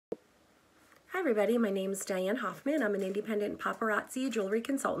everybody, my name is Diane Hoffman. I'm an independent paparazzi jewelry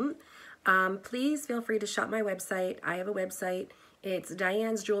consultant. Please feel free to shop my website. I have a website. It's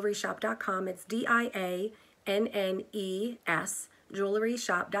dianesjewelryshop.com. It's DIANNES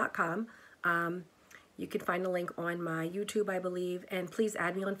jewelryshop.com. You can find a link on my YouTube, I believe, and please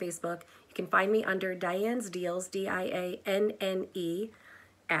add me on Facebook. You can find me under Diane's Deals, DIANNES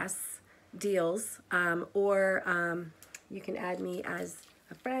Deals, or you can add me as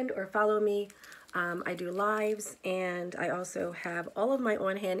a friend or follow me. I do lives, and I also have all of my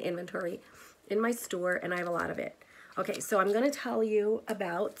on-hand inventory in my store, and I have a lot of it. Okay, so I'm going to tell you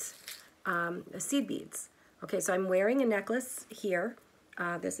about the seed beads. Okay, so I'm wearing a necklace here.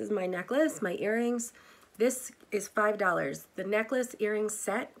 This is my necklace, my earrings. This is $5. The necklace earring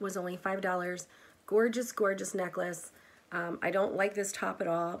set was only $5. Gorgeous, gorgeous necklace. I don't like this top at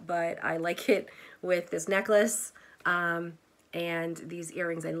all, but I like it with this necklace. And these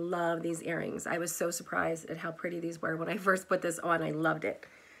earrings, I love these earrings. I was so surprised at how pretty these were when I first put this on. I loved it.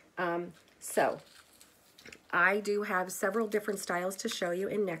 So I do have several different styles to show you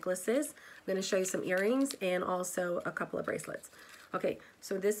in necklaces. I'm going to show you some earrings and also a couple of bracelets. Okay,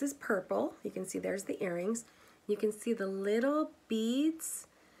 so this is purple. You can see there's the earrings. You can see the little beads.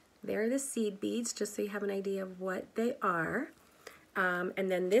 They're the seed beads, just so you have an idea of what they are.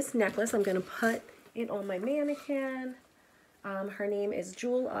 And then this necklace, I'm going to put it on my mannequin. Her name is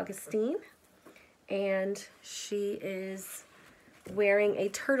Jewel Augustine, and she is wearing a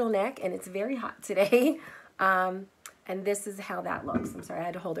turtleneck, and it's very hot today. And this is how that looks. I'm sorry, I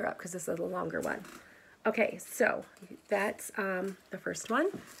had to hold her up because this is a longer one. Okay, so that's the first one.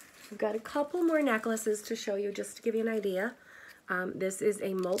 I've got a couple more necklaces to show you just to give you an idea. This is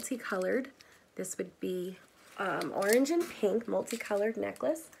a multicolored. This would be orange and pink multicolored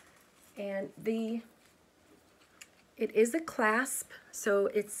necklace, and it is a clasp, so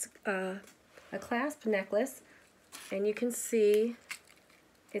it's a clasp necklace, and you can see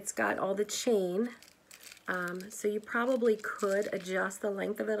it's got all the chain, so you probably could adjust the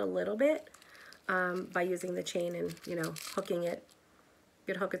length of it a little bit by using the chain and, you know, hooking it.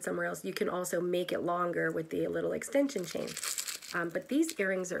 You could hook it somewhere else. You can also make it longer with the little extension chain. But these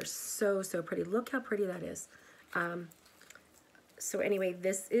earrings are so, so pretty. Look how pretty that is. So anyway,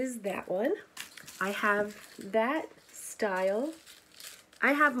 this is that one. I have that style.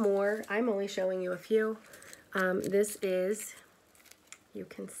 I have more. I'm only showing you a few. This is, you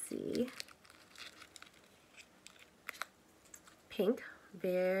can see, pink,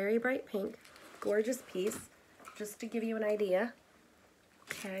 very bright pink, gorgeous piece, just to give you an idea.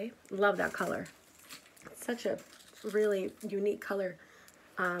 Okay, love that color. It's such a really unique color.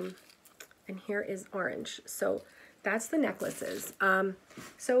 And here is orange. So that's the necklaces.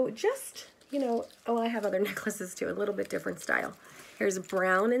 So just, you know, oh, I have other necklaces too, a little bit different style. Here's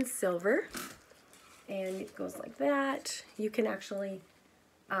brown and silver, and it goes like that. You can actually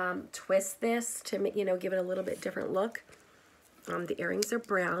twist this to, you know, give it a little bit different look. The earrings are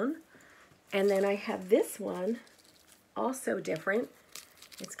brown. And then I have this one, also different.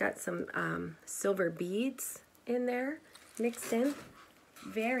 It's got some silver beads in there, mixed in.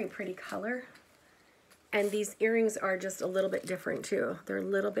 Very pretty color. And these earrings are just a little bit different too. They're a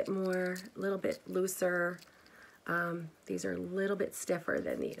little bit more, a little bit looser. These are a little bit stiffer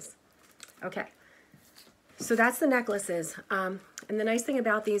than these. Okay, so that's the necklaces. And the nice thing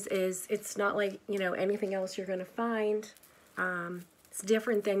about these is it's not like, you know, anything else you're gonna find. It's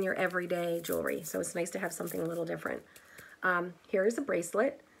different than your everyday jewelry, so it's nice to have something a little different. Here is a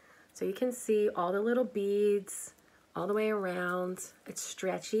bracelet. So you can see all the little beads all the way around. It's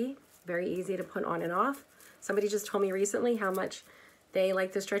stretchy, very easy to put on and off. Somebody just told me recently how much they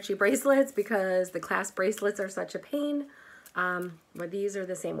like the stretchy bracelets because the clasp bracelets are such a pain, but these are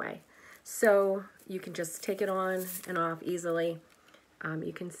the same way. So you can just take it on and off easily.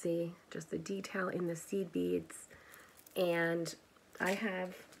 You can see just the detail in the seed beads. And I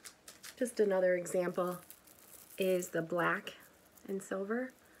have just another example is the black and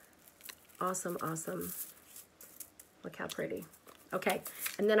silver. Awesome, awesome. Look how pretty. Okay,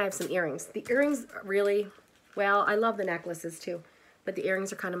 and then I have some earrings. The earrings really, well, I love the necklaces too, but the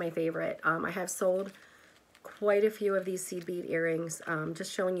earrings are kind of my favorite. I have sold quite a few of these seed bead earrings.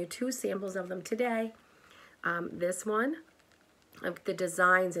 Just showing you two samples of them today. This one, the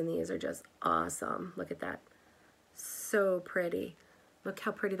designs in these are just awesome. Look at that. So pretty. Look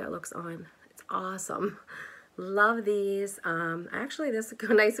how pretty that looks on. It's awesome. Love these. Actually, this would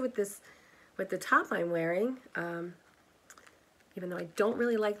go nice with this, with the top I'm wearing. Even though I don't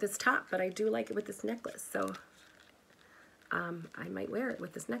really like this top, but I do like it with this necklace. So I might wear it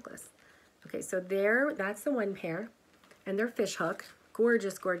with this necklace. Okay, so there, that's the one pair, and they're fish hook.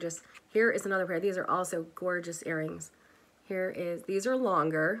 Gorgeous, gorgeous. Here is another pair. These are also gorgeous earrings. These are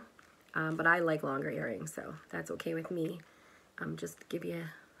longer, but I like longer earrings, so that's okay with me. Just to give you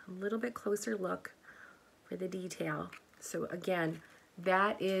a little bit closer look for the detail. So again,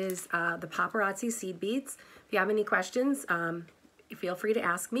 that is the Paparazzi seed beads. If you have any questions, feel free to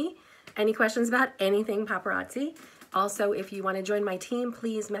ask me. Any questions about anything Paparazzi? Also, if you want to join my team,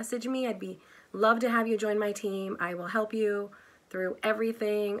 please message me. Love to have you join my team. I will help you through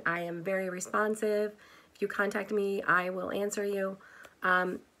everything. I am very responsive. If you contact me, I will answer you.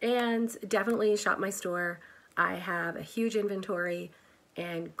 And definitely shop my store. I have a huge inventory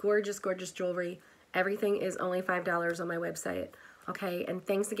and gorgeous, gorgeous jewelry. Everything is only $5 on my website. Okay, and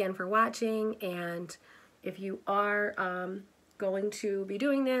thanks again for watching. And if you are going to be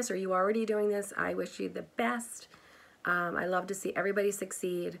doing this, or you are already doing this, I wish you the best. I love to see everybody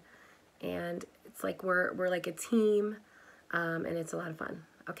succeed, and it's like we're like a team, and it's a lot of fun.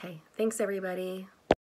 Okay, thanks everybody.